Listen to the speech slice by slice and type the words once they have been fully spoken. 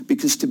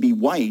Because to be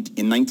white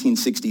in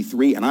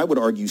 1963, and I would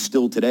argue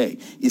still today,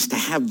 is to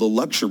have the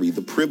luxury,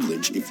 the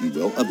privilege, if you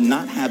will, of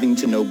not having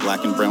to know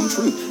black and brown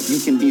truth. You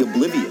can be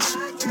oblivious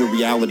to the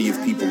reality of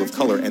people of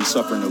color and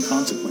suffer no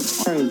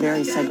consequence. Very,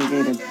 very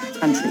segregated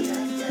country.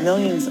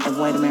 Millions of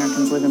white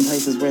Americans live in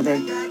places where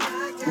they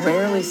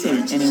rarely see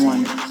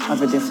anyone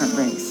of a different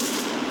race.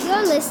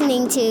 You're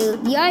listening to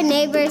Your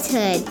Neighbor's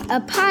Hood,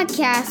 a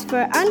podcast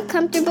for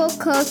uncomfortable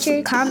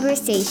culture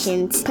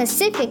conversations,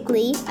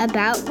 specifically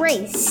about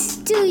race.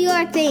 Do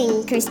your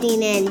thing,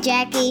 Christina and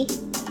Jackie.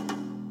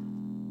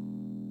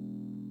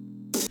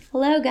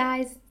 Hello,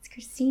 guys. It's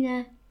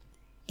Christina.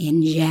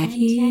 And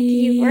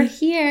Jackie. We're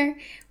here.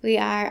 We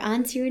are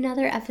on to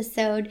another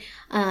episode.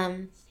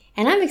 And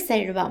I'm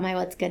excited about my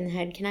What's Good in the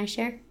Hood. Can I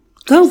share?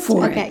 Go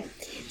for it. Okay.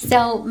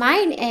 So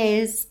mine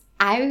is,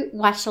 I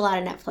watched a lot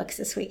of Netflix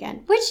this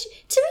weekend, which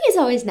to me is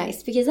always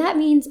nice because that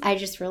means I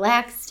just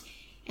relaxed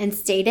and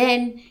stayed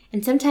in.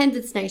 And sometimes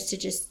it's nice to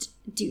just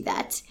do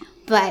that.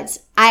 But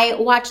I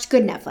watched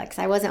good Netflix.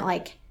 I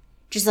wasn't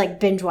just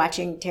binge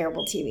watching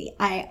terrible TV.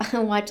 I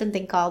watched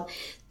something called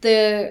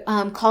The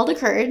Call to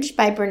Courage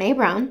by Brene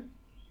Brown.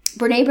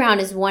 Brene Brown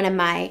is one of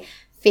my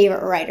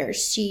favorite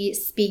writers.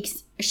 She's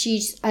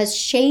a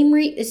shame,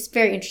 it's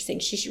very interesting.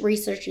 She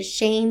researches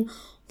shame,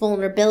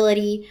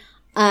 vulnerability,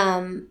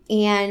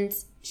 and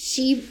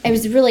it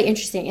was really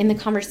interesting in the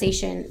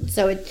conversation.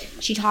 So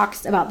she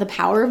talks about the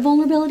power of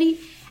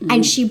vulnerability,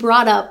 and she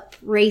brought up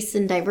race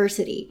and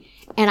diversity.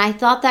 And I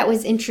thought that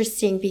was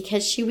interesting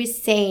because she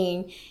was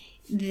saying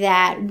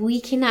that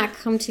we cannot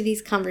come to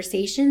these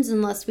conversations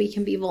unless we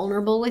can be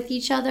vulnerable with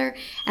each other.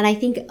 And I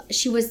think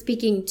she was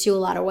speaking to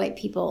a lot of white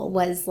people,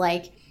 was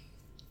like,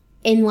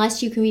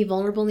 unless you can be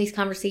vulnerable in these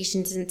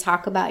conversations and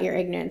talk about your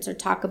ignorance or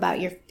talk about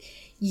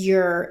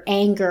your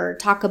anger,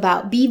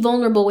 be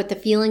vulnerable with the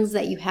feelings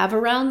that you have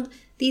around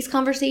these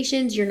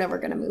conversations, you're never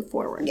going to move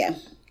forward. Yeah.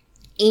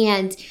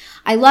 And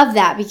I love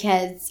that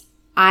because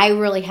I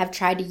really have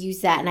tried to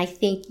use that. And I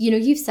think,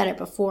 you've said it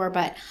before,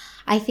 but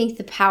I think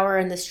the power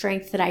and the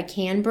strength that I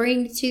can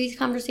bring to these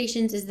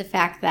conversations is the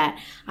fact that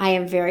I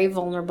am very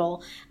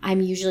vulnerable.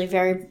 I'm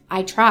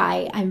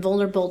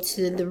vulnerable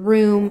to the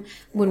room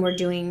when we're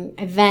doing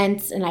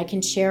events, and I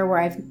can share where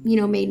I've,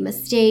 made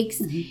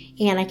mistakes,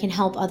 and I can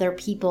help other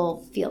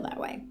people feel that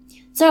way.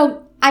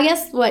 So I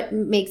guess what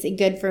makes it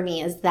good for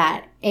me is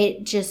that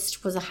it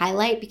just was a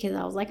highlight because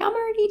I was like, I'm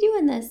already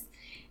doing this.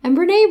 And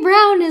Brene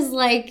Brown is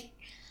like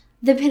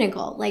the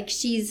pinnacle. Like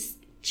she's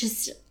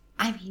just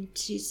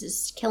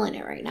killing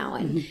it right now.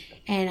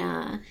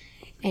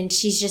 And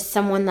she's just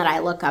someone that I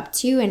look up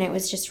to. And it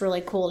was just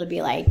really cool to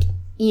be like,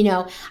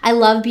 I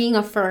love being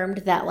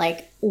affirmed that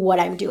like what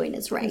I'm doing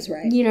is right.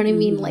 You know what I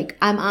mean? Like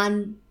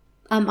I'm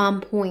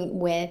on point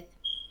with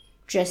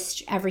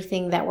just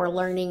everything that we're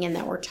learning and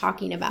that we're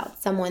talking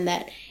about. Someone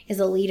that is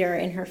a leader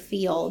in her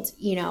field,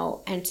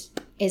 and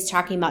is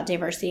talking about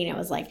diversity. And it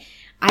was like,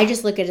 I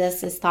just look at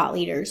us as thought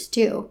leaders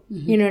too.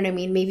 You know what I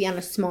mean? Maybe on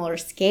a smaller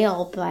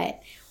scale,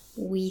 but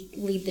we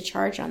lead the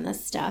charge on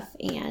this stuff,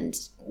 and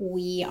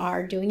we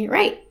are doing it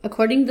right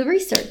according to the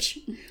research.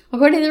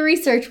 According to the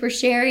research, we're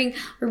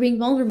being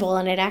vulnerable,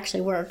 and it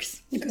actually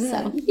works. Good.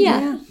 So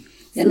yeah.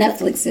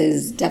 Netflix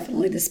is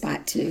definitely the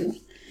spot to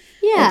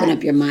open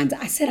up your minds.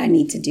 I said I'm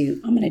going to do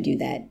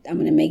that. I'm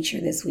going to make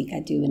sure this week I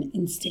do an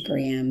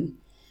Instagram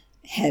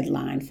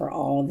headline for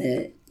all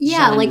the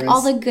genres. Like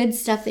all the good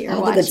stuff that you're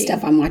watching. All the good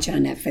stuff I'm watching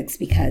on Netflix,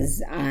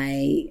 because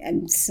I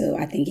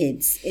think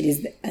it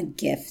is a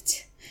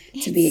gift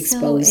to be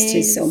exposed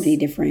to so many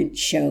different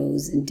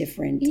shows and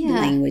different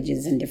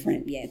languages and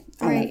different,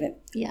 I love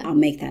it. Yeah. I'll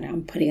make that.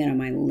 I'm putting it on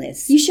my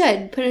list. You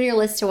should put it on your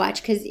list to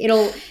watch, because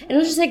it'll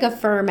just like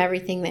affirm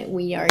everything that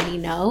we already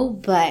know,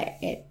 but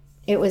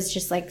it was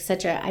just like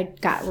I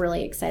got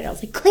really excited. I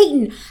was like,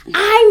 Clayton,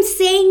 I'm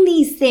saying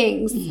these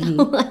things. I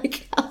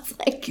was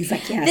like, he's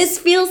like, yes. This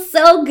feels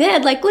so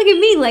good. Like, look at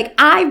me. Like,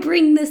 I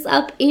bring this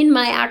up in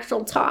my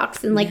actual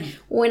talks. And like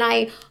when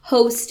I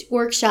host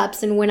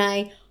workshops and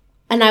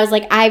and I was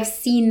like, I've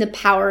seen the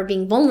power of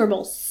being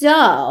vulnerable.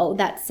 So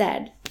that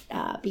said,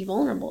 be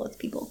vulnerable with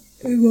people.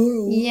 Be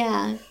vulnerable.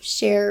 Yeah.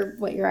 Share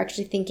what you're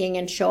actually thinking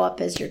and show up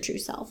as your true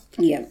self.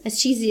 Yeah.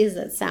 As cheesy as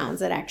it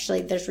sounds, it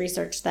actually, there's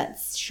research that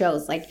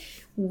shows like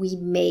we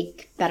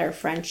make better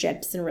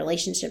friendships and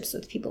relationships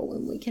with people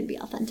when we can be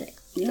authentic.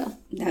 Yeah. So.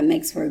 That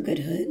makes for a good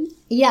hood.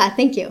 Yeah.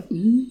 Thank you.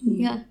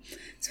 Mm-hmm. Yeah.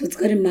 So what's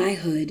good in my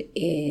hood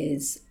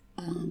is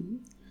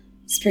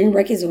spring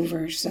break is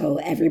over, so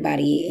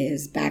everybody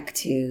is back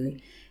to,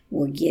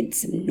 we'll get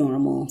some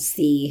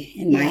normalcy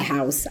in my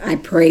house. I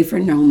pray for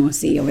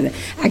normalcy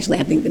actually,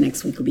 I think the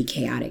next week will be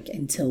chaotic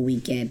until we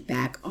get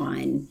back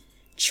on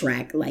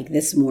track. Like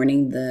this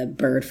morning, the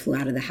bird flew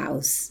out of the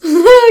house.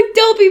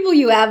 Tell people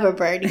you have a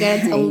bird. You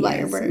gotta tell them about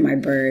your bird. My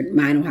bird.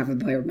 I don't have a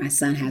bird. My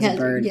son has a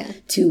bird. Yeah.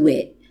 To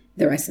wit,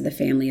 the rest of the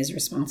family is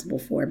responsible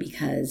for,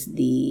 because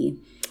the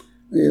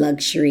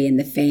luxury and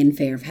the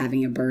fanfare of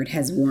having a bird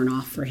has worn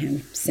off for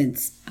him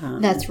since.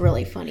 That's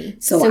really funny.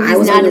 So he's I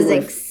was not on the as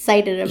roof.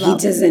 excited He about.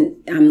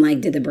 doesn't. I'm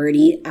like, did the bird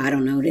eat? I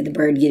don't know. Did the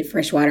bird get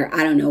fresh water?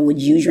 I don't know.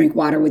 Would you drink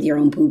water with your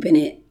own poop in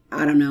it?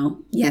 I don't know.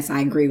 Yes,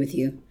 I agree with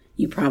you.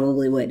 You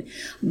probably would.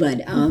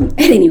 But at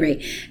any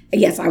rate,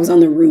 yes, I was on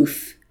the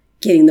roof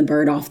getting the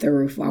bird off the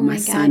roof while my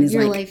son is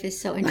your like life is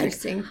so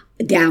interesting.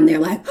 down there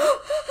like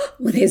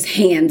with his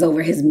hands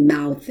over his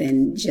mouth,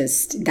 and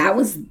just that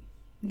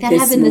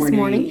happened this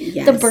morning.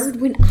 Yes. The bird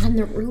went on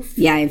the roof.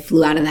 Yeah, it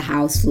flew out of the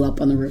house, flew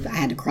up on the roof. I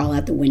had to crawl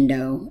out the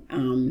window.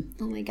 Oh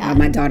my Out God. of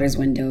my daughter's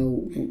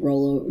window,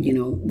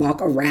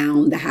 walk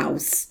around the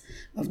house,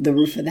 of the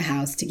roof of the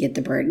house to get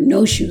the bird.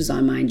 No shoes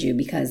on, mind you,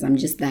 because I'm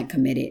just that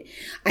committed.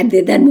 I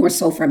did that more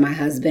so for my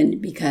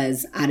husband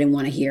because I didn't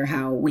want to hear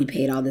how we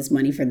paid all this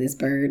money for this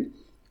bird.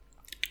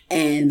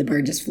 And the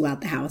bird just flew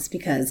out the house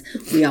because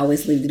we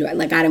always leave the door.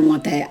 Like, I didn't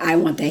want that. I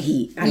want that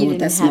heat. I don't want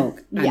that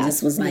smoke. I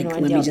just was like,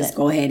 let me just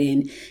go ahead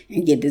and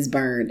get this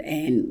bird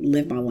and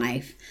live my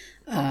life.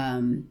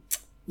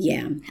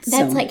 Yeah.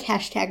 That's like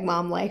hashtag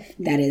mom life.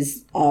 That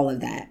is all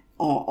of that.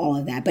 All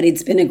of that. But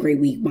it's been a great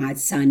week. My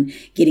son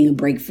getting a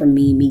break from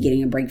me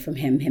getting a break from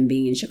him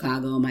being in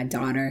Chicago, my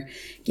daughter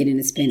getting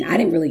to spend. I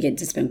didn't really get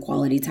to spend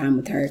quality time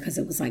with her because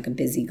it was like a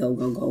busy go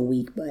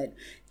week, but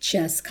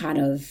just kind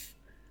of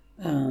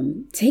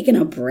taking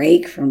a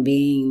break from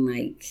being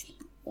like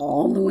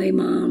all the way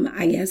mom,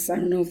 I guess. I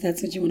don't know if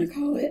that's what you want to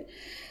call it.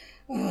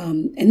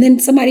 And then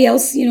somebody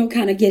else,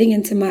 kind of getting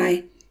into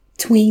my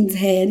tween's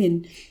head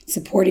and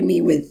supporting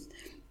me with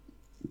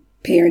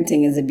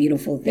parenting is a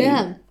beautiful thing.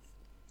 Yeah.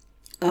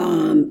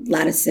 A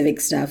lot of Civic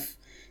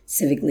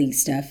League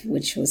stuff,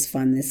 which was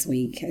fun this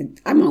week.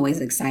 I'm always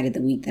excited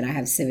the week that I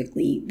have Civic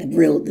League,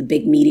 the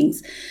big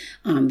meetings,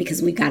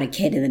 because we got a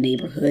kid in the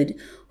neighborhood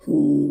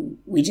who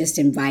we just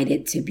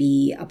invited to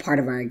be a part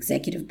of our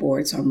executive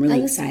board. So I'm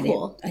really excited.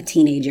 Cool. A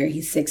teenager.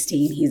 He's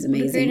 16. He's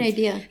amazing. What a great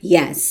idea.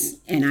 Yes.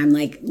 And I'm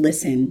like,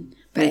 listen,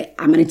 but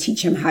I'm going to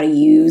teach him how to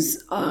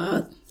use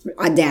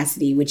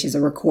Audacity, which is a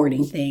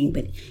recording thing,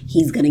 but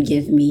he's going to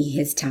give me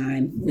his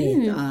time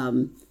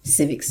with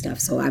civic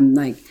stuff. So I'm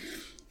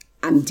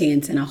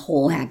dancing a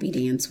whole happy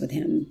dance with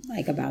him,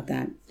 about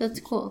that. That's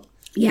cool.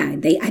 Yeah,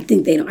 I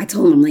think they don't. I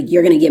told him, I'm like,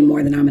 you're going to get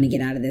more than I'm going to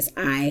get out of this.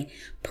 I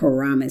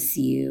promise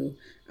you.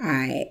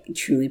 I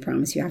truly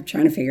promise you. I'm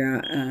trying to figure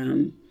out,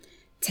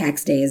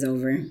 tax day is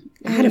over.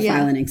 I had to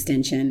file an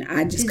extension.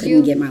 I just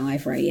couldn't get my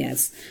life right.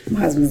 Yes. My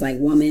husband's like,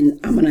 woman,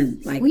 I'm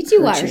going to We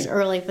do ours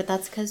early, but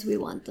that's because we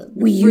want the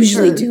We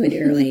usually do it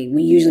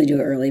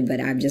early.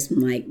 But I'm just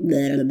like,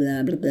 blah, blah,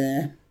 blah, blah,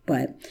 blah.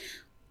 But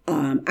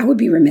I would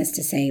be remiss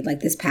to say,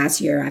 this past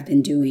year, I've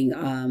been doing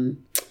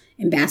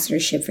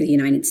ambassadorship for the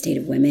United States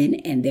of Women,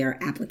 and there are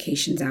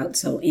applications out.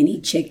 So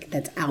any chick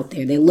that's out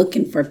there, they're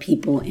looking for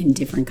people in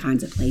different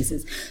kinds of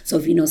places. So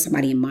if you know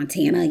somebody in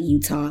Montana,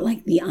 Utah,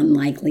 the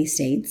unlikely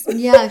states,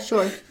 yeah,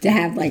 sure, to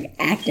have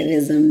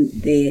activism,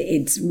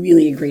 it's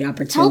really a great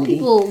opportunity. Tell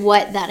people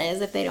what that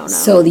is if they don't know.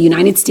 So the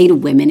United States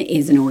of Women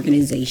is an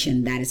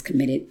organization that is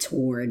committed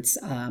towards,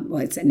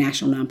 it's a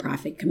national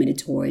nonprofit committed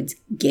towards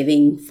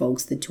giving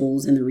folks the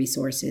tools and the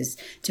resources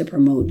to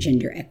promote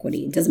gender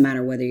equity. It doesn't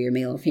matter whether you're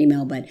male or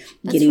female, but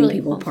getting really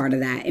people part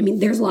of that. I mean,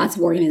 there's lots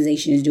of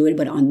organizations do it,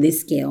 but on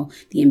this scale,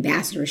 the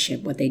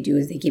ambassadorship, what they do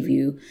is they give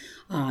you,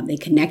 they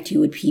connect you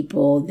with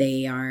people.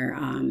 They are,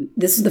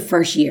 this is the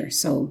first year.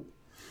 So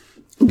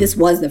this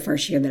was the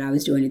first year that I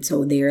was doing it.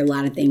 So there are a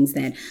lot of things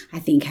that I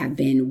think have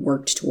been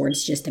worked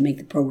towards just to make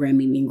the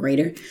program even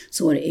greater.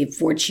 So it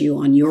affords you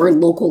on your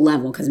local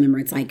level, because remember,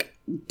 it's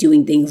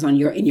doing things in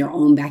your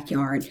own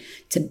backyard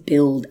to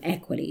build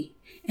equity.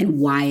 And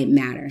why it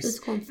matters. That's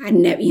cool.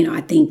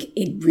 I think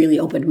it really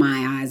opened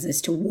my eyes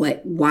as to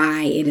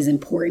why it is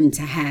important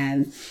to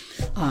have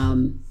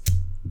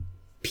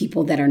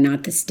people that are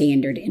not the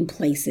standard in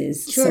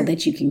places, so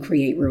that you can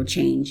create real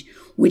change.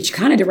 Which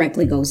kind of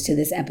directly goes to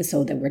this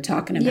episode that we're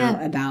talking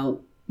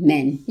about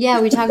men. Yeah,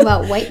 we talk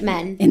about white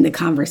men in the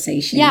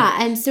conversation. Yeah,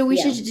 and so we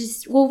should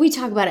we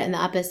talk about it in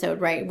the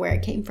episode, right, where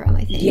it came from,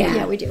 I think.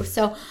 Yeah, we do.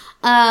 So,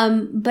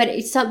 but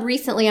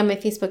recently on my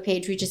Facebook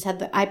page, we just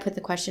had I put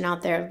the question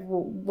out there,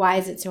 why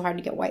is it so hard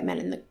to get white men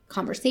in the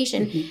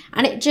conversation? Mm-hmm.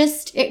 And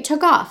it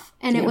took off,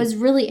 and it was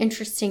really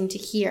interesting to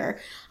hear.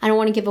 I don't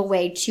want to give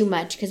away too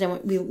much because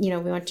we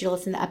want you to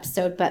listen to the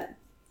episode, but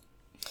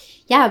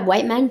yeah,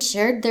 white men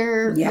shared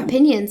their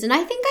opinions, and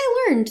I think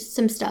I learned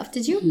some stuff.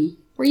 Did you? Mm-hmm.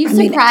 Were you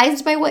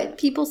surprised by what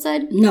people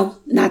said? No,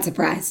 not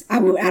surprised. I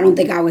don't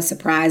think I was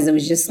surprised. It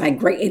was just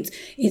great.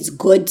 It's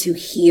good to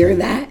hear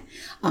that,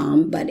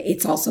 but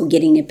it's also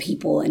getting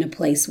people in a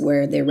place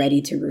where they're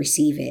ready to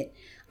receive it.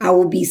 I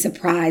will be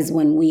surprised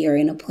when we are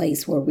in a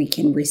place where we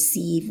can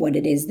receive what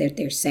it is that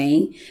they're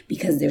saying,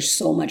 because there's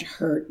so much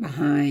hurt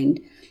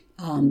behind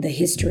the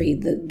history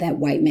that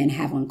white men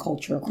have on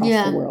culture across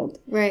the world.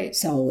 Right.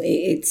 So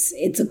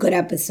it's a good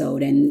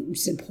episode, and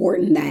it's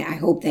important that I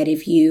hope that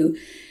if you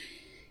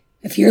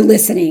if you're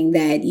listening,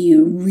 that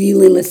you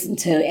really listen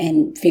to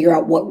and figure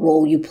out what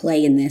role you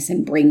play in this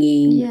and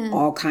bringing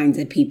all kinds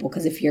of people.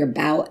 Because if you're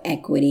about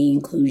equity,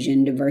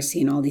 inclusion,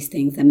 diversity, and all these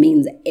things, that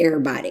means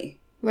everybody.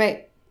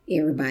 Right.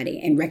 Everybody.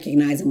 And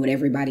recognizing what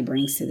everybody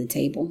brings to the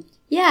table.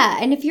 Yeah.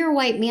 And if you're a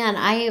white man,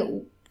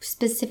 I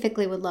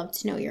specifically would love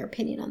to know your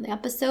opinion on the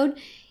episode.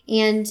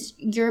 And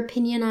your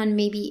opinion on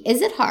maybe,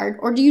 is it hard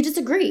or do you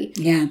disagree?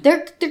 Yeah.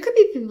 There could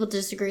be people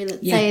disagree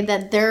that say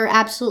that they're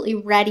absolutely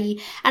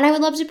ready. And I would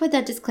love to put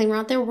that disclaimer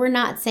out there. We're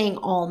not saying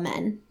all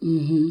men.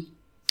 Mm-hmm.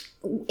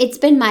 It's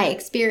been my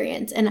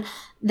experience. And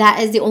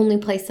that is the only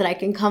place that I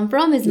can come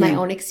from is my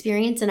own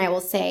experience. And I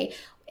will say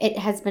it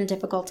has been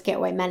difficult to get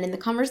white men in the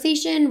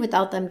conversation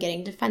without them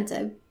getting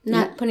defensive.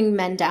 Not putting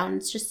men down.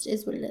 It's just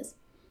is what it is.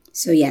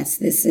 So yes,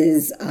 this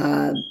is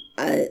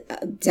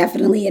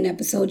definitely an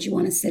episode you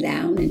want to sit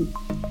down and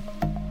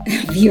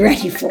be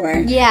ready for.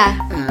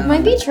 Yeah, it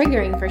might be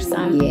triggering for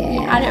some. Yeah,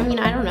 I mean,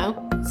 I don't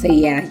know. So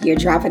yeah, you're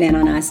dropping in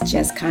on us,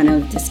 just kind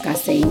of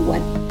discussing why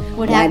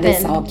happened.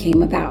 this all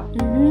came about.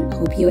 Mm-hmm.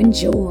 Hope you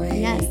enjoy.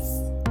 Yes.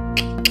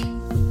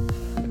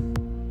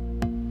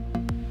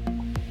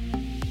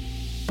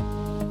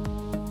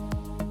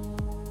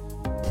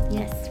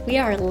 Yes, we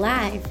are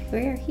live.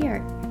 We're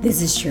here.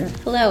 This is true.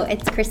 Hello,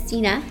 it's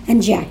Christina.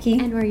 And Jackie.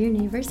 And we're your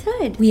neighbor's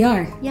hood. We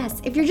are.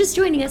 Yes. If you're just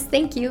joining us,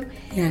 thank you.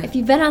 Yeah. If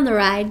you've been on the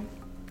ride,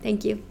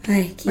 thank you.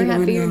 Hi, we're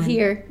happy you're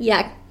here.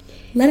 Yeah.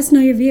 Let us know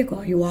your vehicle.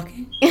 Are you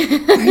walking? Are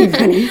you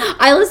running?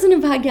 I listen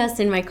to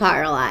podcasts in my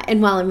car a lot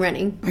and while I'm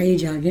running. Are you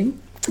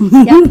jogging?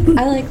 Yep.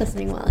 I like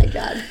listening while I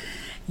jog.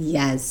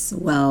 Yes.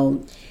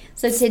 Well.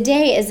 So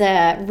today is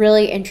a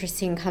really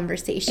interesting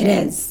conversation.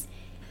 It is.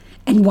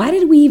 And why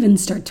did we even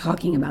start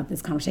talking about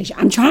this conversation?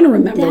 I'm trying to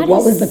remember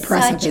what was the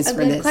precipice for this. That's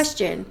a good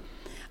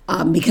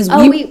question. Because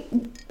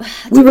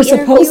we were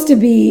supposed to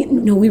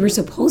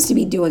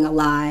be doing a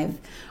live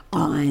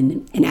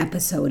on an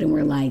episode, and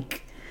we're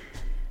like,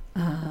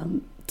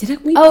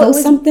 didn't we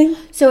post something?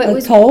 So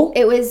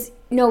it was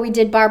we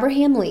did Barbara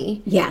Ham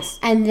Lee. Yes.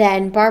 And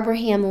then Barbara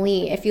Ham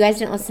Lee, if you guys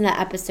didn't listen to that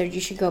episode,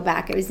 you should go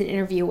back. It was an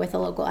interview with a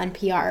local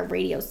NPR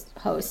radio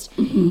host.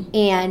 Mm-hmm.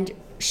 And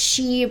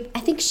I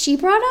think she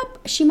brought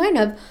up, she might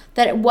have,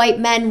 that white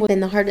men were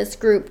in the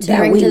hardest group to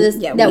bring to this,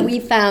 we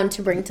found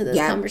to bring to this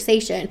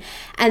conversation.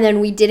 And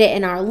then we did it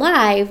in our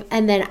live,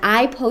 and then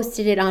I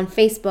posted it on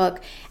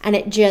Facebook, and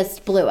it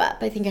just blew up.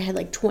 I think I had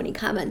like 20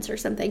 comments or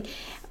something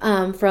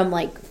from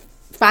like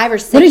 5 or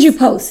 6. What did you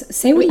post?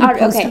 Say what you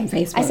posted on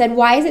Facebook. I said,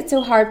 why is it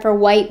so hard for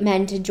white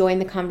men to join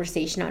the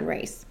conversation on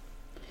race?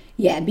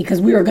 Yeah,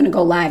 because we were going to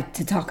go live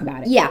to talk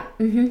about it. Yeah.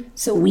 Mm-hmm.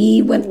 So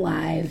we went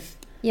live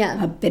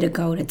a bit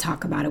ago to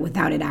talk about it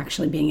without it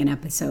actually being an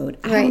episode.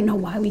 I don't know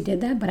why we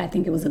did that, but I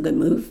think it was a good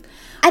move.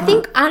 I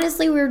think,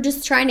 honestly, we were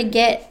just trying to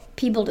get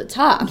people to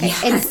talk.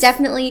 Yes. It's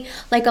definitely,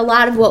 like, a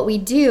lot of what we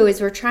do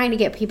is we're trying to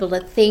get people to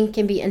think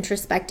and be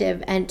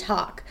introspective and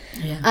talk.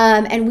 Yeah.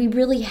 And we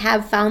really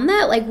have found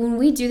that, like, when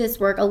we do this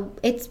work,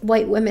 it's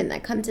white women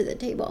that come to the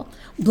table.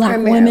 Black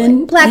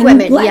women.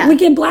 We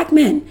get black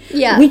men.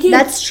 Yeah,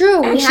 that's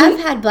true. We have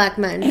had black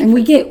men. And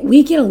we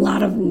get a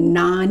lot of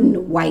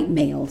non-white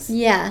males.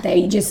 Yeah.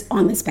 They're just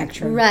on the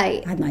spectrum.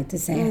 Right. I'd like to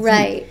say.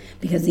 Right.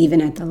 Because even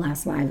at the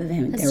last live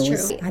event,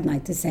 I'd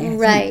like to say.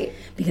 Right.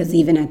 Because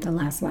even at the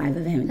last live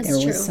event, there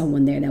was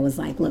someone there that was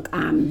like, look,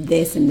 I'm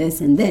this and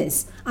this and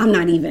this. I'm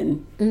not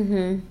even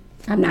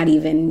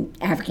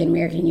African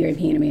American,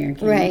 European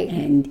American. Right.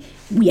 And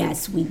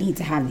yes, we need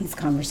to have these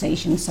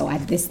conversations. So I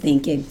just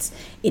think it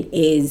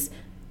is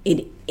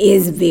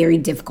very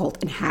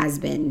difficult and has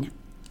been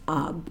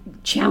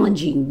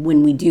challenging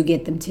when we do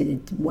get them to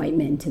the white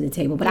men to the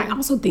table. But I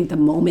also think the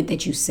moment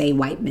that you say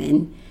white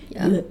men,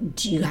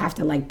 you have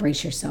to like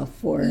brace yourself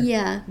for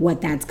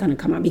what that's going to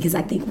come out. Because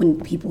I think when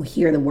people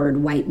hear the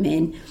word white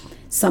men,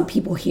 some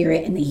people hear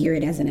it and they hear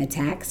it as an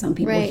attack. Some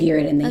people hear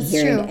it and they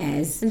hear it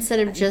as... Instead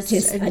of just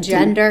a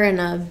gender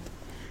and a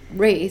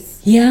race.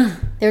 Yeah.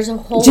 There's a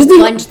whole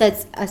bunch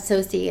that's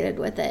associated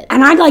with it.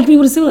 And I'd like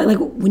people to say, like,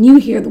 when you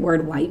hear the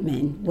word white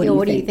men,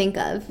 what do you think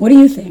of? What do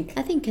you think?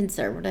 I think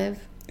conservative.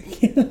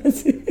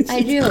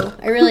 I do.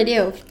 I really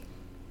do.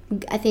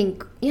 I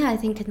think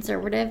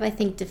conservative. I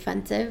think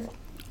defensive.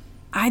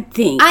 I'm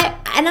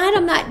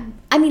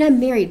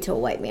married to a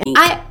white man.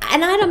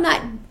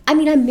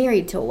 I'm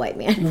married to a white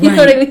man. You know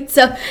what I mean?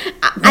 So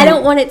I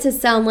don't want it to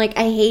sound like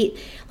I hate,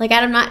 like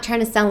I'm not trying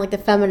to sound like the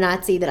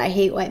feminazi that I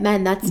hate white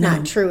men. That's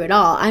not true at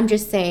all. I'm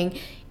just saying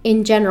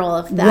in general,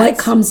 if that's... What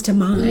comes to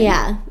mind?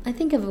 Yeah. I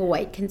think of a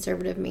white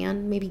conservative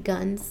man, maybe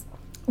guns.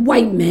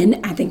 White men,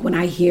 I think when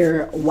I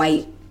hear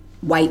white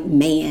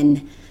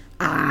man,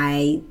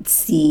 I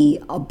see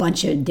a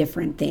bunch of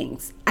different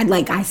things.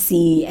 I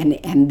see,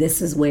 and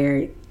this is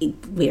where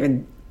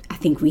I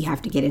think we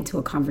have to get into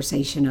a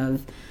conversation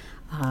of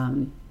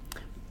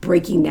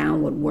breaking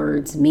down what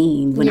words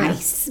mean. When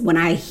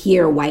I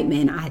hear white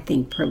men, I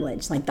think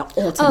privilege, like the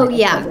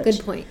ultimate of privilege.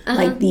 Good point.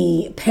 Like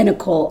the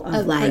pinnacle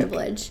of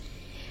privilege.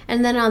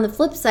 And then on the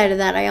flip side of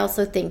that, I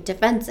also think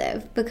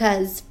defensive,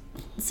 because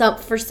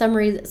for some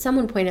reason,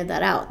 someone pointed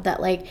that out, that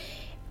like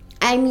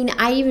I mean,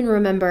 I even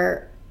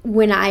remember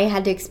when I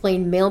had to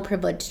explain male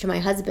privilege to my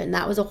husband.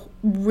 That was a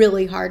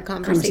really hard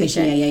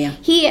conversation. Yeah.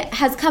 He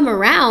has come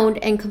around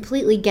and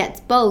completely gets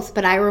both,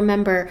 but I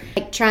remember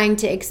like trying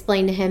to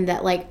explain to him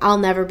that like I'll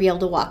never be able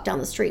to walk down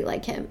the street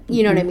like him.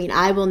 You know what I mean?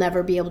 I will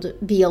never be able to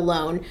be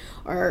alone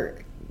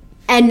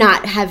and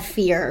not have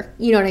fear.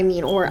 You know what I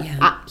mean? Or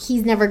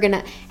he's never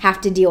gonna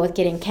have to deal with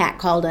getting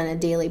catcalled on a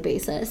daily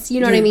basis. You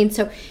know what I mean?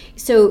 So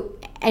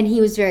and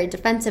he was very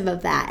defensive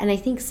of that. And I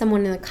think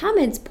someone in the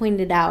comments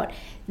pointed out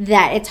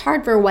that it's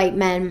hard for white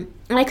men,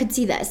 and I could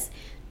see this,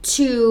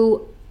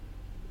 to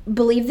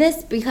believe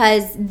this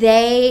because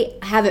they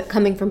have it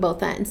coming from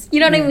both ends.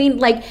 You know what I mean?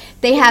 Like,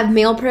 they have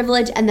male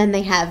privilege and then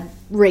they have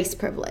race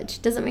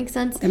privilege. Does that make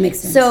sense? That makes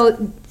sense.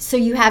 So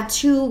you have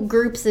two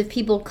groups of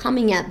people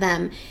coming at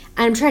them,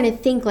 and I'm trying to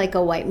think like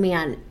a white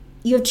man.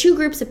 You have two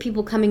groups of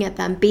people coming at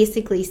them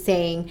basically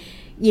saying,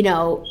 you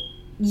know,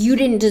 you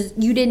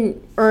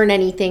didn't earn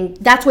anything.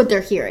 That's what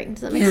they're hearing.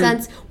 Does that make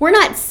sense? We're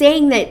not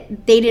saying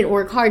that they didn't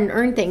work hard and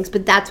earn things,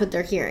 but that's what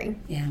they're hearing.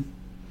 Yeah.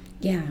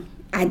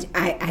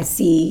 I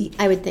see.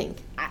 I would think.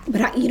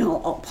 But, you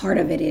know, part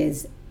of it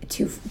is,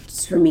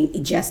 for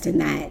me, just in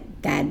that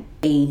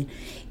vein,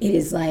 it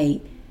is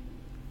like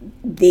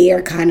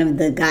they're kind of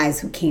the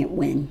guys who can't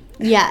win.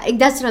 Yeah,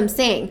 that's what I'm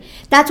saying.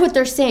 That's what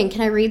they're saying.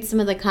 Can I read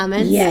some of the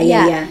comments?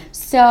 Yeah.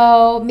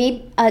 So,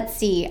 maybe, let's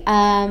see.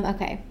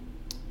 Okay.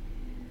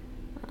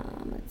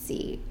 Let's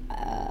see.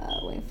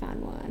 I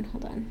found one.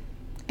 Hold on.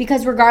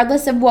 Because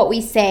regardless of what we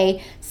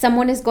say,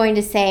 someone is going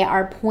to say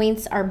our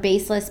points are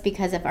baseless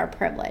because of our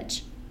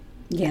privilege.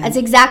 Yeah. That's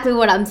exactly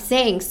what I'm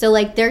saying. So,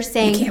 like, they're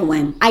saying, you can't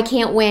win. I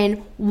can't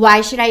win.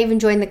 Why should I even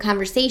join the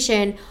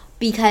conversation?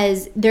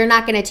 Because they're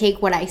not going to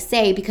take what I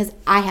say because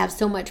I have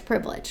so much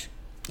privilege.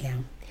 Yeah.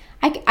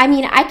 I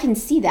mean, I can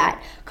see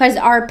that because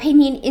our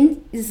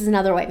opinion, this is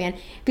another white man,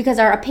 because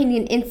our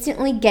opinion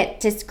instantly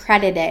gets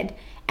discredited.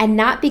 And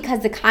not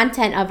because the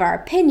content of our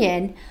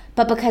opinion,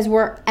 but because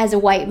we're, as a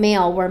white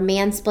male, we're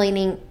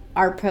mansplaining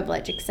our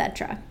privilege,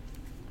 etc.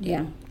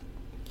 Yeah.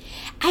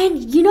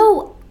 And, you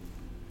know,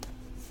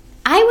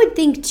 I would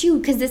think, too,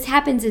 because this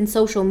happens in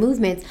social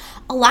movements,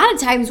 a lot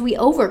of times we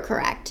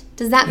overcorrect.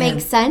 Does that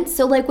make sense?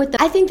 So, like,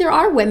 I think there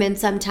are women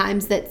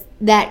sometimes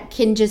that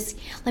can just,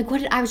 like,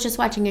 I was just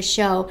watching a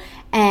show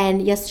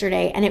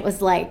yesterday, and it was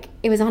on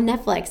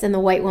Netflix, and the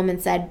white woman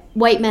said,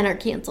 white men are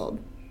canceled.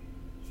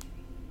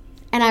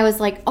 And I was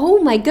like,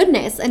 oh my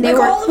goodness. And they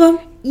were all of them.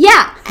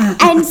 Yeah.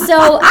 And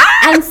so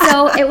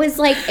it was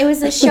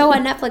a show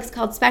on Netflix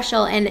called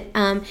Special, and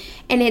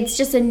it's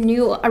just a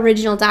new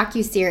original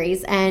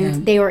docuseries,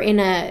 and they were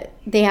in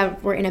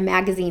a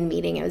magazine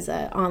meeting. It was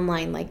an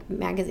online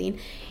magazine,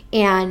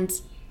 and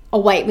a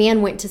white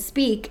man went to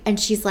speak, and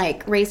she's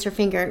like raised her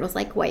finger and was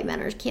like, white men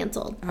are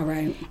canceled. All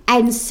right.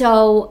 And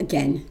so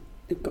again.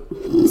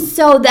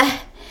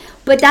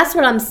 But that's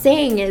what I'm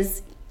saying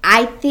is,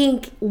 I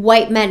think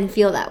white men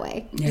feel that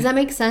way. Yeah. Does that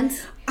make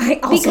sense? I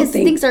also because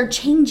think things are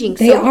changing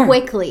so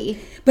quickly.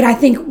 But I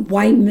think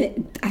white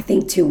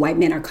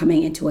men are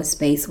coming into a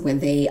space where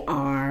they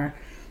are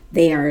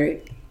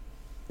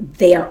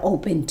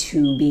open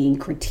to being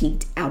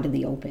critiqued out in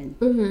the open.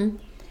 Mm-hmm.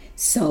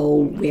 So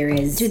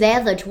whereas, do they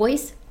have the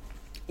choice?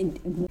 Do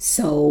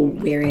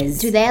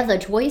they have the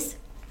choice?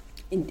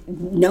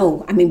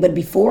 No, I mean, but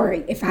before,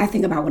 if I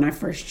think about when I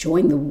first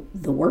joined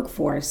the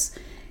workforce,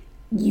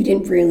 you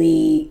didn't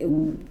really,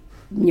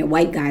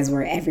 white guys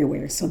were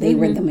everywhere. So they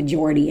were the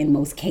majority in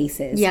most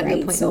cases, right?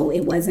 Good point. So it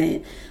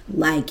wasn't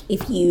like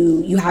if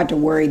you had to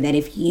worry that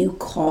if you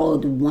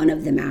called one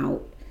of them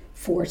out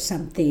for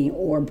something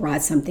or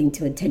brought something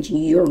to attention,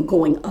 you're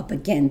going up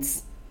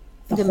against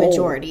the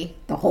majority.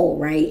 The whole,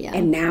 right? Yeah.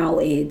 And now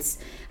I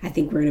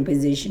think we're in a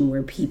position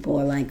where people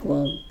are like,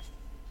 well,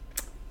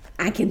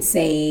 I can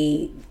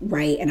say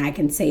right and I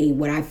can say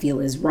what I feel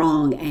is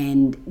wrong,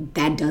 and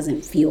that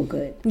doesn't feel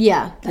good.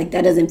 Yeah. Like,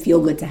 that doesn't feel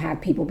good to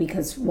have people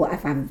because, well,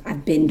 if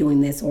I've been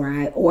doing this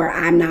or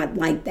I'm not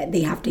like that,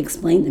 they have to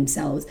explain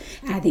themselves.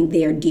 And I think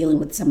they are dealing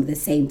with some of the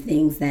same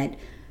things that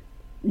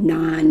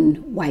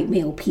non-white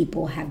male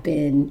people have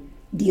been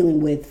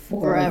dealing with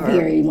for a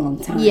very long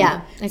time.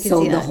 Yeah, I can see that.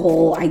 So the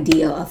whole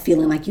idea of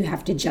feeling like you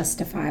have to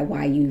justify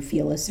why you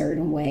feel a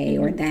certain way,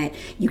 or that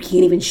you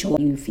can't even show up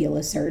you feel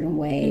a certain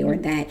way, or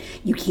that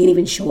you can't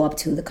even show up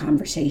to the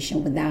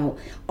conversation without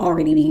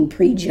already being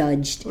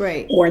prejudged,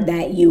 right? Or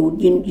that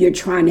you're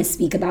trying to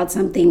speak about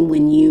something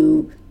when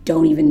you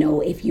don't even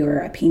know if your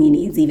opinion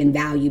is even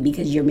valued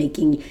because you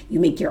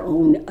make your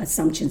own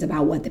assumptions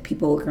about what the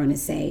people are going to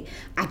say.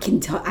 I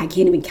can't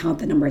even count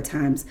the number of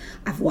times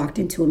I've walked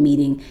into a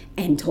meeting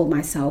and told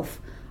myself,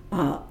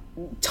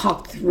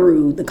 talked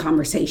through the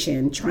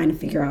conversation, trying to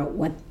figure out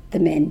what the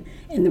men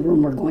in the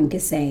room were going to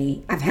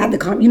say. I've had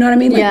you know what I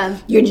mean? Like,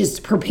 you're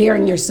just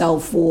preparing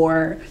yourself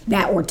for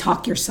that, or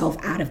talk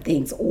yourself out of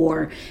things,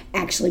 or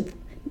actually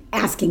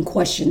asking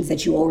questions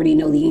that you already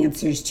know the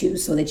answers to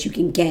so that you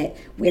can get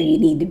where you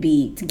need to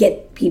be to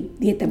get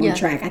them on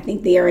track. I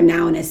think they are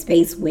now in a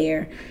space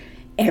where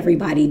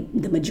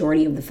the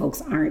majority of the folks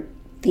aren't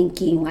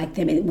thinking like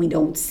them, and we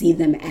don't see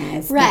them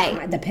as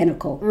the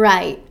pinnacle.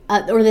 Right.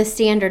 Or the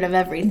standard of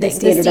everything. The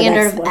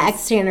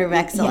standard of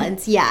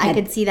excellence. Yeah, I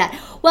could see that.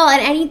 Well, at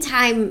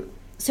anytime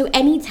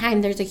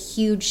there's a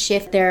huge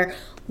shift, they're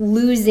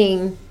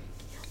losing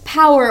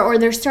power, or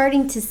they're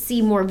starting to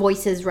see more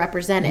voices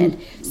represented.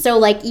 Mm-hmm. So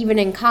like even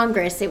in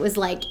Congress, it was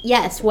like,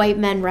 yes, white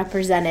men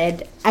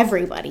represented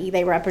everybody.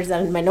 They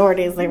represented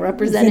minorities, they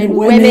represented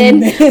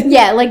women.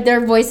 Yeah, like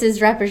their voices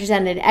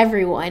represented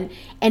everyone.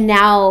 And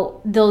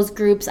now those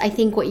groups, I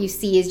think what you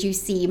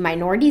see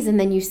minorities, and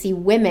then you see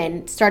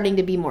women starting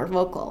to be more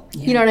vocal.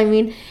 Yeah. You know what I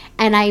mean?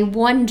 And I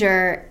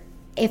wonder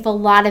if a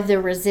lot of the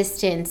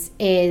resistance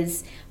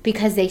is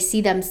because they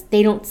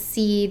don't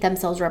see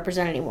themselves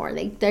represented anymore.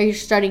 They're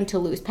starting to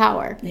lose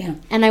power. Yeah.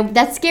 And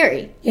that's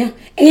scary. Yeah.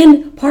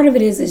 And part of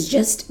it is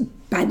just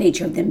by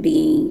nature of them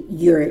being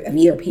of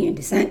European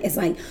descent. It's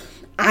like,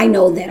 I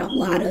know that a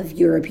lot of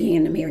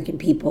European American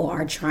people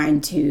are trying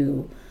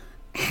to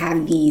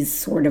have these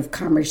sort of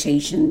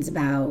conversations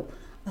about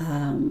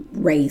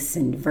race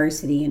and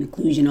diversity and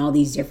inclusion, all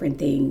these different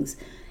things,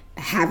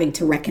 having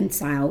to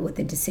reconcile with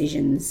the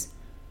decisions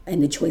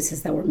and the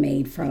choices that were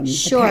made from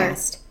the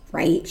past.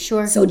 Right?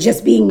 Sure. So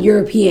just being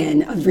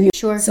European of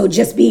European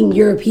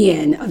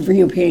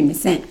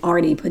descent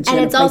already puts you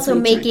in a place. And it's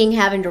also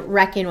having to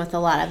reckon with a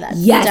lot of that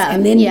stuff. Yes,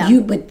 and then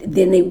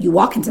you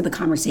walk into the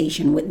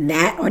conversation with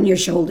that on your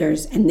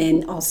shoulders, and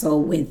then also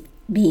with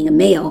being a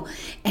male,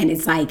 and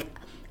it's like,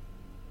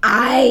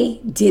 I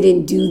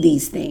didn't do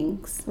these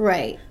things.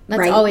 Right.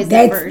 That's always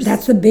the first.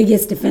 That's the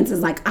biggest defense,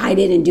 is like, I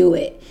didn't do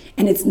it,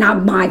 and it's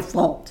not my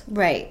fault.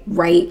 Right.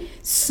 Right?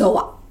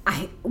 So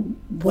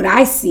what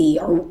I see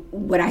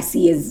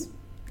is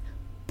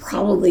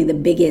probably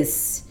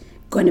biggest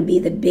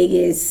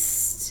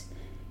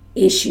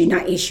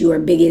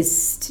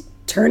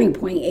turning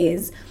point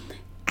is,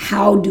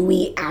 how do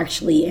we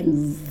actually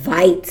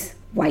invite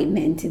white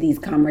men to these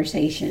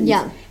conversations?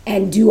 Yeah.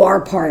 And do our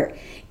part,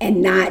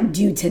 and not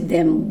do to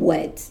them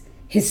what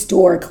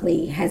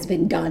historically has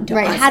been done to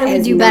us. How do we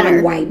as do better?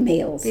 Non-white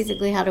males.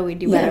 Basically, how do we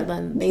do better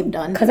than they've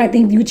done? Because I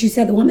think what you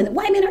said,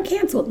 white men are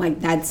canceled. Like,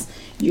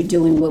 you're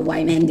doing what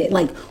white men did.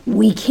 Like,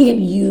 we can't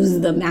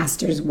use the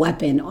master's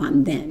weapon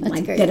on them. That's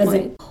like, a great that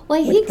doesn't. Point.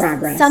 Well, I think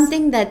progress.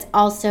 Something that's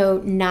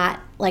also not,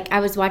 like, I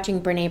was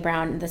watching Brene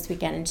Brown this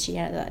weekend, and she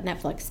had a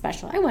Netflix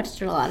special. I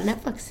watched a lot of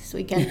Netflix this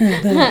weekend.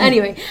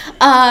 Anyway,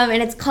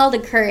 and it's called A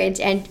Courage,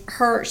 and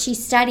she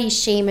studies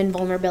shame and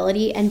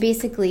vulnerability, and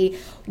basically,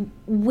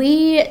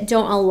 we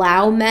don't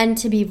allow men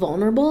to be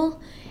vulnerable.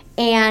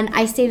 And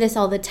I say this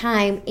all the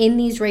time, in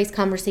these race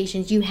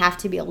conversations, you have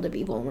to be able to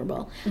be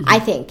vulnerable. Mm-hmm. I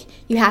think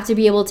you have to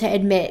be able to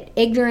admit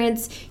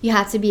ignorance. You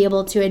have to be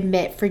able to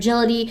admit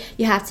fragility.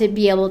 You have to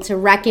be able to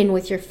reckon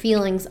with your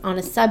feelings on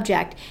a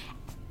subject.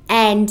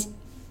 And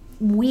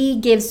we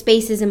give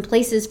spaces and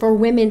places for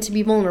women to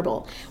be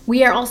vulnerable.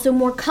 We are also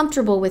more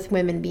comfortable with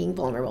women being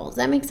vulnerable. Does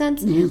that make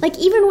sense? Mm-hmm. Like,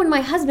 even when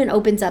my husband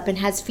opens up and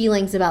has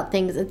feelings about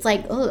things, it's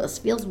like, oh, this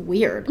feels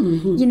weird,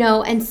 you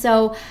know? And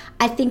so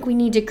I think we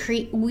need to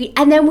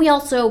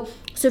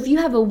so if you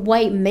have a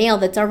white male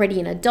that's already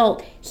an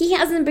adult, he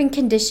hasn't been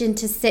conditioned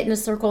to sit in a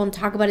circle and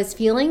talk about his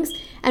feelings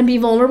and be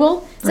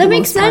vulnerable. Does that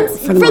make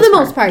sense? For the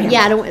most part.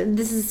 Yeah.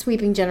 This is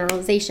sweeping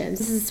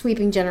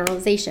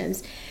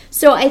generalizations.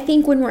 So I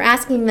think when we're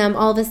asking them,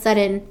 all of a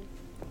sudden,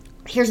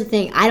 here's the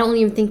thing. I don't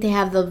even think they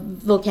have the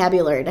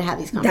vocabulary to have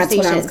these conversations.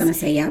 That's what I was going to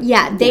say, yeah.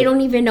 Yeah, they don't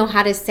even know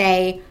how to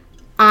say,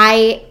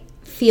 I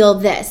feel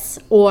this,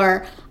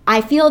 or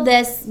I feel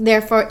this,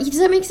 therefore. Does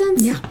that make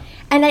sense? Yeah.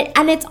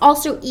 And it's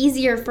also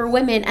easier for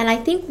women. And I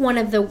think one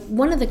of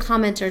the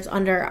commenters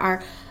under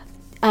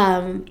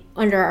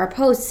our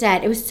post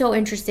said, it was so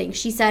interesting.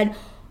 She said,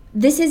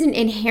 this isn't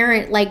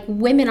inherent, like,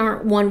 women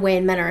aren't one way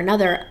and men are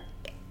another.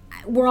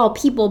 We're all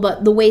people,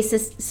 but the way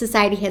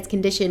society has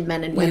conditioned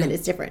men and women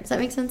is different. Does that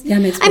make sense? Yeah, it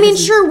makes sense. I mean,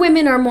 sure,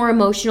 women are more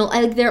emotional.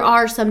 Like, there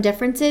are some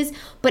differences,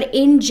 but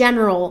in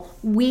general,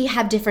 we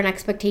have different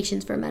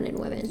expectations for men and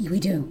women. We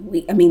do.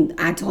 I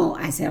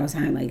say all the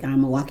time, like,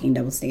 I'm a walking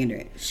double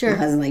standard. Sure. My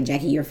husband's like,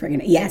 Jackie, you're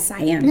friggin'. Yes,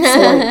 I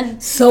am.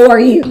 So are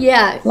you.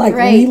 Yeah, like,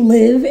 right. We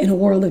live in a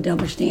world of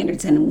double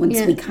standards, and once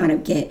we kind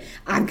of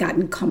I've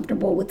gotten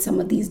comfortable with some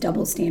of these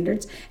double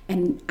standards,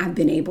 and I've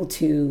been able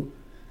to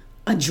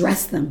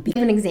address them. Do you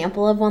have an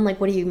example of one?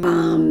 Like, what do you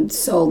mean?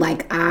 So,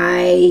 like,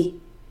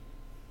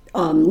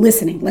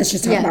 listening. Let's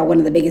just talk about one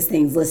of the biggest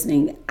things,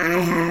 listening. I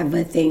have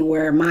a thing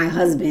where my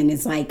husband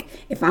is like,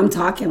 if I'm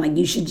talking, like,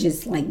 you should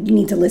just, like, you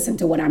need to listen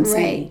to what I'm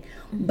saying.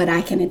 But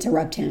I can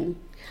interrupt him.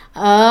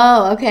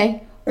 Oh,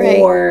 okay. Right.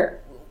 Or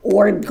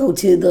go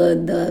to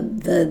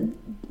the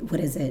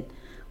what is it?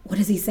 What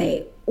does he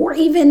say? Or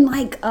even,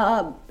 like,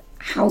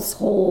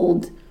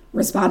 household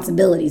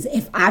responsibilities.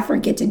 If I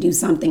forget to do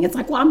something, it's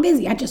like, well, I'm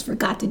busy. I just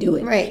forgot to do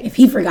it. Right. If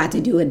he forgot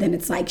to do it, then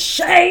it's like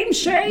shame,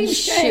 shame,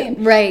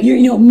 shame. Right.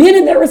 You know, men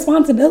and their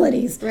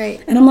responsibilities.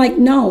 Right. And I'm like,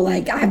 no,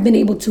 like I've been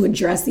able to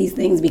address these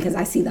things because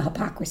I see the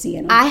hypocrisy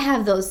in them. I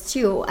have those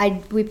too.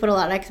 We put a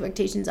lot of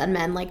expectations on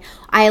men. Like,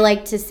 I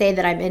like to say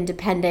that I'm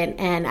independent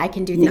and I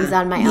can do things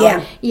on my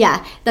own.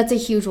 Yeah, that's a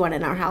huge one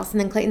in our house.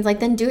 And then Clayton's like,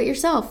 then do it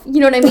yourself.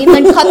 You know what I mean?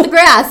 Like, cut the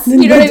grass.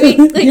 You know what I mean?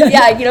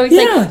 Like, you know, he's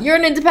like, you're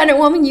an independent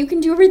woman. You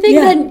can do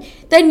everything.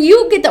 Then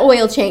you get the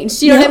oil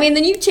changed. You know what I mean?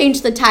 Then you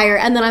change the tire.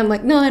 And then I'm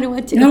like, no, I don't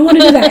want to. I don't want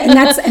to do that. And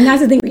that's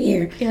the thing every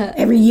year. Yeah.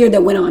 Every year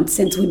that went on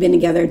since we've been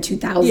together,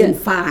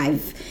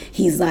 2005,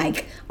 he's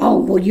like, oh,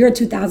 well, you're a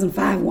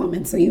 2005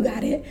 woman, so you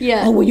got it.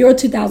 Yeah. Oh, well, you're a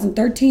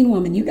 2013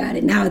 woman, you got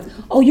it. Now it's,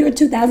 oh, you're a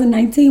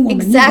 2019 woman,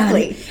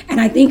 exactly. You got it.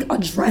 And I think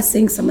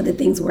addressing some of the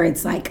things where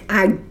it's like,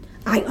 I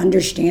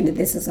understand that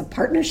this is a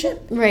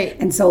partnership. Right.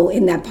 And so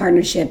in that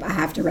partnership, I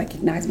have to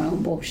recognize my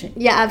own bullshit.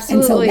 Yeah,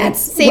 absolutely. And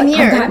so that's Same what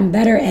here. I've gotten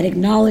better at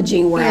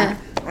acknowledging where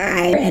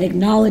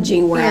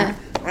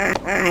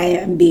I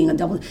am being a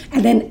double.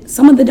 And then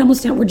some of the double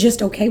standard we're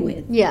just okay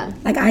with. Yeah.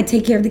 Like I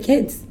take care of the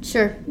kids.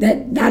 Sure.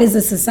 That is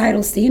a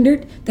societal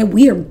standard that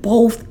we are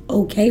both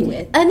okay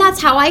with. And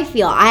that's how I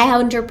feel. I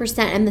 100%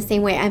 am the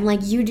same way. I'm like,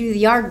 you do the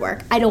yard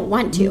work. I don't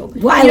want to.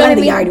 Well, I love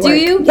the yard work. Do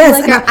you?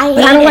 Yes, like, but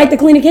I don't like to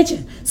clean the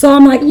kitchen. So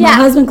I'm like, my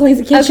husband cleans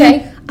the kitchen.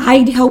 Okay. I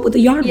help with the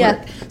yard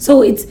work.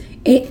 So that's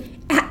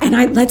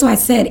why I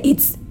said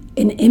it's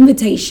an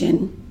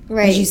invitation,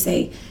 as you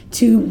say,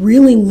 to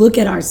really look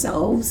at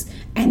ourselves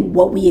and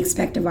what we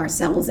expect of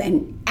ourselves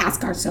and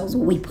ask ourselves,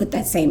 will we put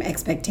that same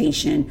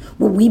expectation?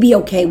 Will we be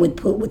okay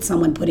with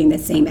someone putting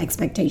that same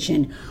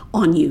expectation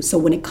on you? So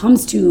when it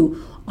comes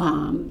to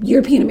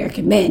European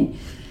American men,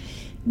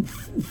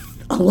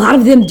 a lot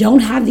of them don't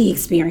have the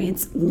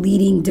experience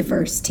leading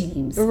diverse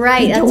teams.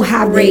 Right. They don't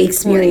have the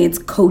experience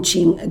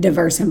coaching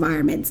diverse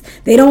environments.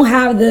 They don't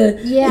have the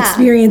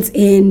experience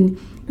in,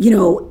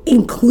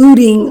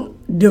 including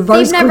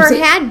diverse They've never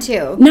groups. had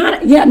to.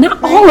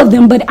 Not all of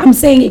them, but I'm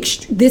saying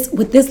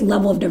with this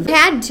level of diversity.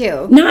 Had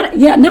to.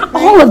 Not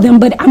all of them,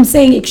 but I'm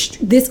saying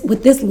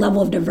with this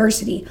level of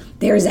diversity,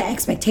 there is an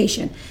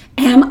expectation.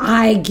 Am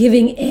I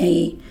giving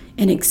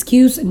an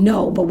excuse?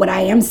 No, but what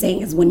I am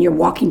saying is when you're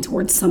walking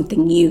towards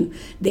something new,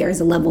 there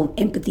is a level of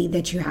empathy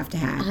that you have to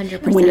have.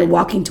 100%. And when you're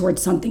walking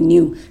towards something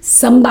new,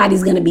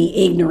 somebody's going to be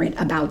ignorant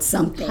about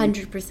something.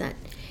 100%.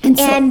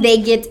 And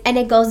they get, and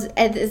it goes,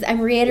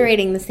 I'm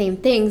reiterating the same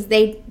things,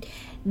 they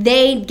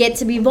get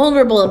to be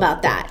vulnerable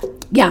about that.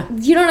 Yeah.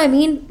 You know what I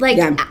mean?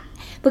 Like,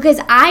 because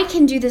I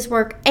can do this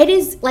work. It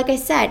is, like I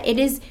said, it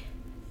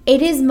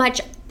is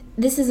much,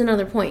 this is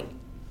another point.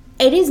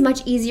 It is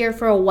much easier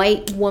for a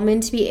white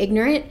woman to be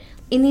ignorant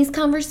in these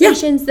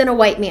conversations than a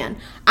white man.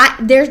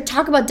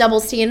 Talk about double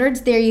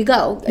standards. There you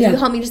go. You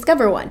help me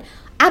discover one.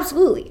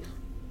 Absolutely.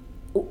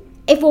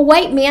 If a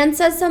white man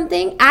says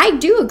something, I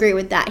do agree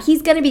with that.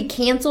 He's going to be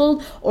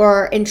canceled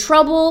or in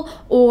trouble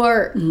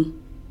or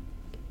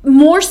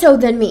more so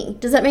than me.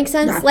 Does that make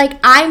sense? Yeah. Like,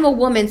 I'm a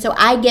woman, so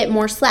I get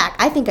more slack.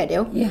 I think I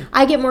do. Yeah.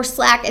 I get more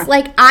slack. It's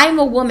like, I'm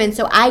a woman,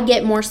 so I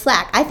get more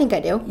slack. I think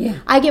I do. Yeah.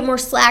 I get more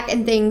slack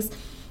in things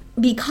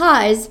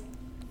because,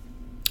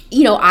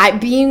 I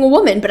being a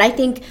woman, but I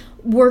think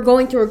we're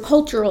going through a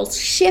cultural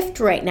shift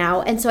right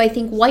now, and so I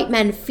think white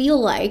men feel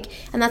like,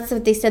 and that's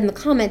what they said in the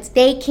comments,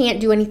 they can't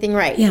do anything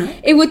right. Yeah.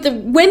 And with the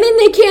women,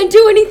 they can't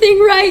do anything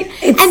right.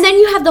 And then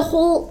you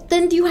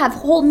have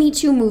whole Me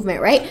Too movement,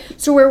 right?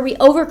 So where we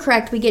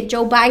overcorrect, we get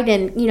Joe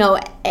Biden,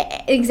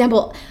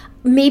 example,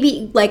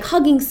 maybe like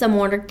hugging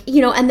someone, or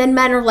and then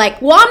men are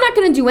like, well, I'm not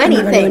going to do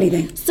anything. I'm not gonna do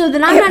anything. So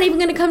then I'm not even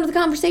going to come to the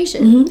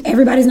conversation. Mm-hmm.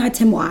 Everybody's not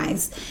Tim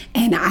Wise.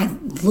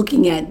 And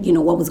looking at,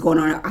 what was going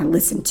on, I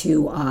listened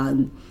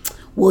to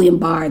William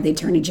Barr, the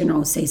Attorney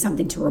General, say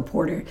something to a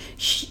reporter.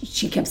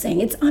 She kept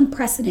saying, it's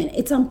unprecedented,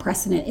 it's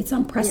unprecedented, it's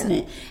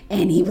unprecedented. Yeah.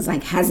 And he was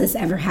like, has this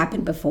ever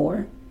happened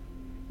before?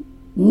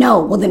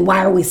 No. Well, then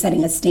why are we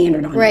setting a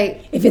standard on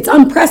it? If it's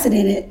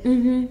unprecedented,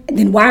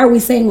 then why are we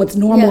saying what's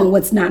normal and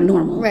what's not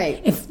normal?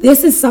 Right. If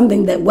this is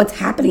something that what's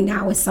happening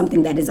now is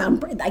something that is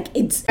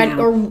it's now,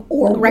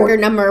 or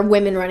record number of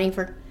women running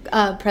for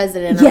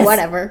president or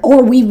whatever.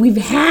 Or we've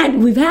had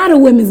a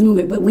women's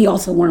movement, but we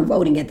also weren't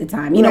voting at the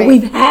time.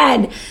 We've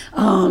had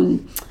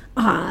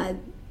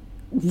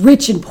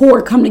rich and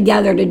poor come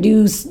together to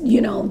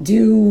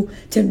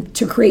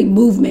to create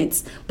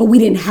movements, but we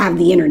didn't have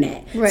the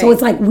internet. Right. So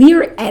it's like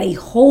we're at a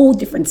whole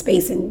different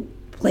place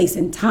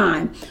and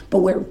time, but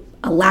we're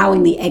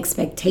allowing the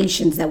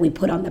expectations that we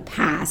put on the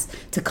past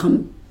to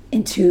come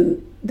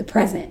into the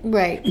present.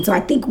 Right. And so I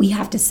think we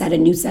have to set a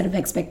new set of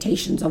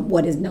expectations of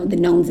what is known, the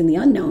knowns and the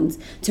unknowns,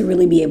 to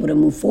really be able to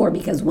move forward.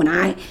 Because when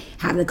I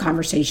have the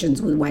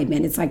conversations with white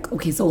men, it's like,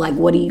 okay, so like,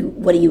 what do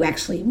you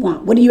actually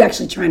want? What are you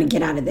actually trying to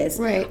get out of this?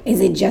 Right. Is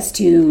it just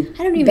to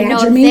I don't even know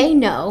badger if me? they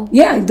know.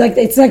 Yeah, like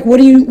it's like, what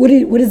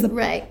is the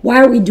right?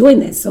 Why are we doing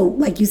this? So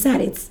like you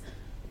said, it's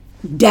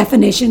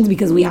definitions,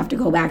 because we have to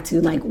go back to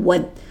like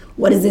what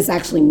does this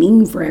actually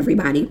mean for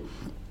everybody?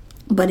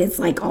 But it's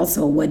like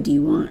also, what do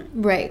you want?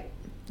 Right.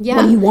 Yeah.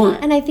 What do you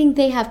want? And I think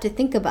they have to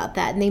think about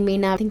that, and they may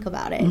not think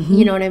about it. Mm-hmm.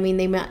 You know what I mean?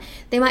 They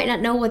might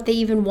not know what they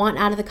even want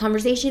out of the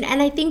conversation.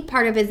 And I think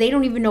part of it is they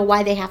don't even know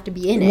why they have to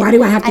be in it. Why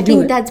do I have to do it? I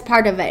think that's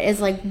part of it,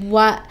 is like,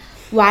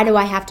 why do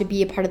I have to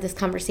be a part of this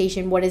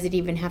conversation? What does it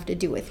even have to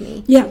do with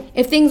me? Yeah.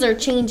 If things are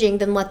changing,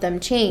 then let them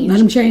change. Let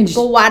them change.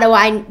 But what do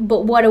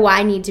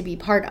I need to be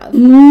part of? I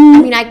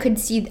mean, I could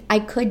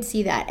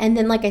see that. And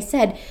then, like I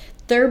said,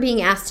 they're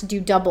being asked to do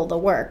double the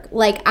work.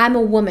 Like, I'm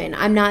a woman.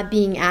 I'm not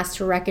being asked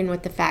to reckon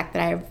with the fact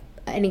that I have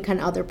any kind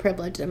of other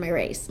privilege in my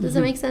race. Does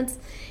that make sense?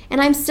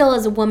 And I'm still,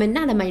 as a woman,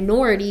 not a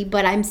minority,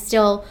 but I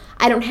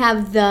don't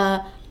have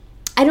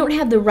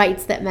the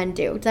rights that men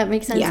do. Does that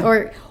make sense?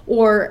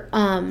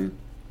 Yeah.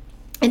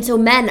 And so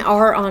men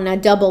are on a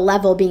double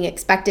level being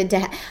expected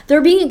they're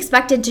being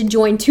expected to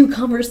join two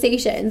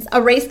conversations. A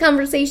race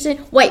conversation,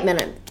 white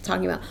men I'm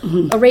talking about,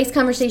 a race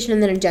conversation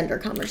and then a gender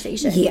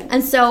conversation. Yeah.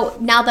 And so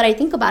now that I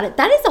think about it,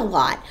 that is a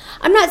lot.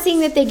 I'm not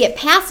saying that they get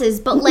passes,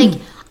 but like,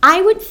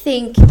 I would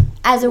think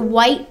as a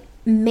white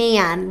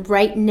man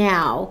right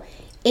now,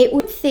 it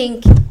would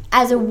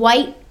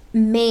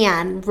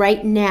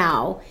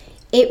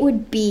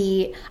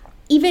be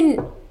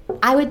even...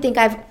 I would think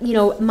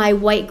my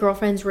white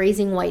girlfriend's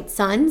raising white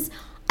sons.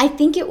 I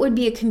think it would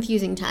be a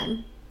confusing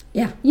time.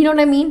 Yeah. You know what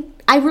I mean?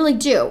 I really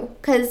do.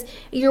 Because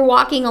you're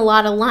walking a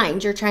lot of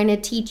lines. You're trying to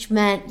teach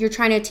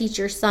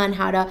your son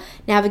how to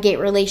navigate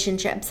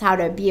relationships, how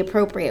to be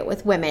appropriate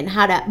with women,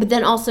 but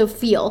then also have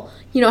feelings.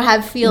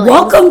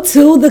 Welcome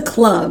to the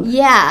club.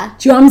 Yeah.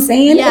 Do you know what I'm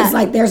saying? Yeah. It's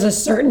like there's a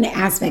certain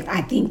aspect,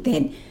 I think,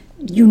 that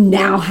you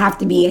now have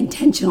to be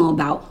intentional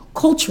about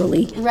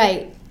culturally.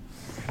 Right.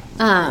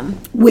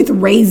 With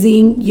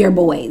raising your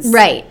boys.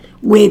 Right.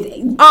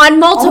 On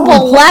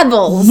multiple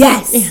levels.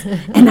 Yes.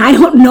 And I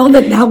don't know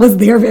that was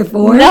there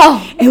before.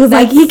 No. It was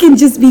like he can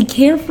just be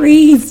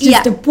carefree. He's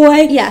just a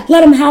boy. Yeah.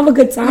 Let him have a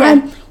good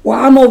time. Yeah.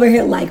 While I'm over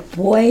here like,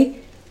 boy,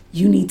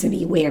 you need to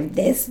be aware of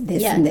this,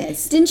 and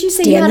this. Didn't you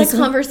say you had a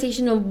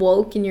conversation of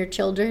woke in your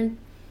children?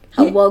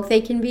 How woke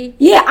they can be?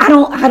 Yeah, I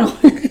don't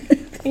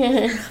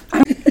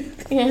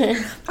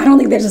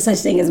think there's a such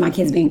thing as my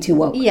kids being too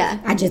woke. Yeah.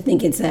 I just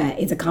think it's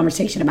a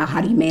conversation about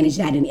how do you manage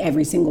that in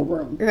every single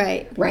room.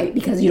 Right. Right?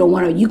 Because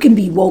you can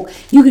be woke,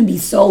 you can be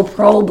so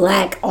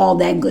pro-black, all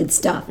that good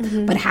stuff.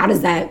 Mm-hmm. But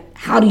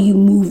how do you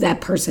move that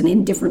person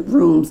in different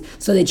rooms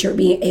so that you're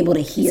being able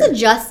to hear? It's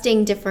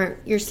adjusting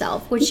different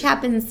yourself, which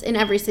happens in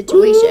every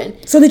situation.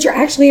 Mm-hmm. So that you're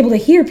actually able to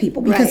hear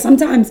people. Because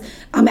sometimes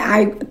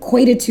I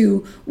equated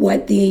to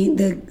what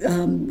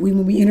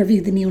when we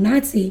interviewed the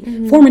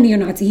neo-Nazi, former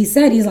neo-Nazi,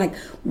 he's like,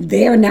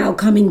 they're now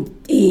coming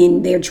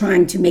in, they're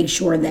trying to make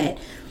sure that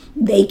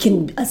they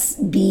can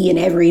be in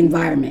every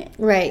environment.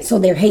 Right. So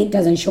their hate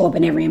doesn't show up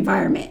in every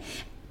environment.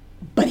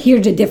 But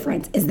here's the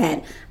difference, is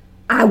that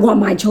I want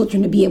my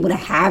children to be able to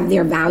have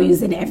their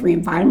values in every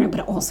environment,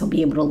 but also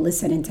be able to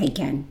listen and take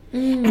in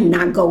and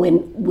not go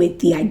in with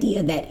the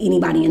idea that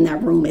anybody in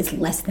that room is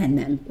less than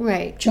them.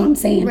 Right. Do you know what I'm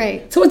saying?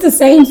 Right. So it's the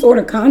same sort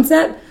of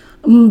concept,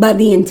 but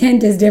the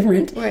intent is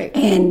different. Right.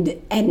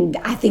 And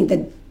I think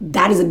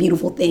that is a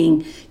beautiful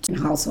thing in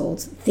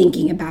households,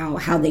 thinking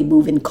about how they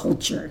move in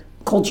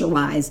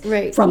culture-wise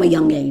from a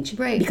young age.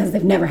 Right. Because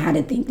they've never had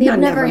to think. They've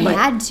never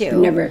had to.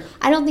 Never.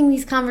 I don't think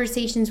these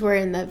conversations were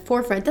in the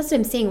forefront. That's what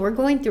I'm saying. We're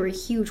going through a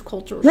huge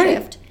cultural Right.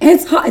 shift. And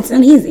it's hard. It's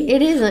uneasy.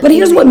 It is uneasy. But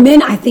here's what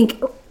men, I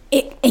think,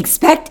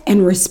 expect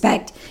and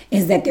respect,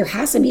 is that there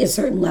has to be a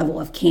certain level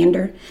of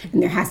candor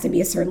and there has to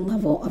be a certain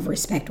level of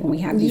respect when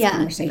we have these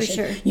conversations.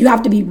 For sure. You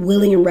have to be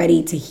willing and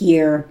ready to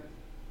hear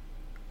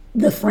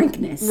the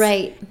frankness.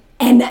 Right.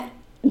 And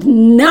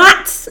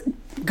not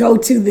go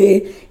to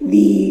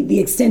the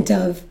extent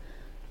of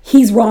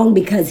he's wrong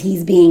because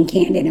he's being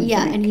candid and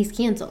frank. And he's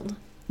canceled.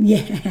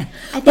 Yeah.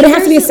 But it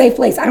has to be a safe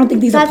place. I don't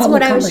think these are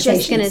public conversations. That's what I was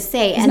just going to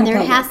say. And there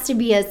has to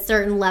be a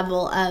certain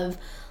level of,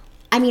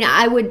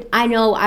 I know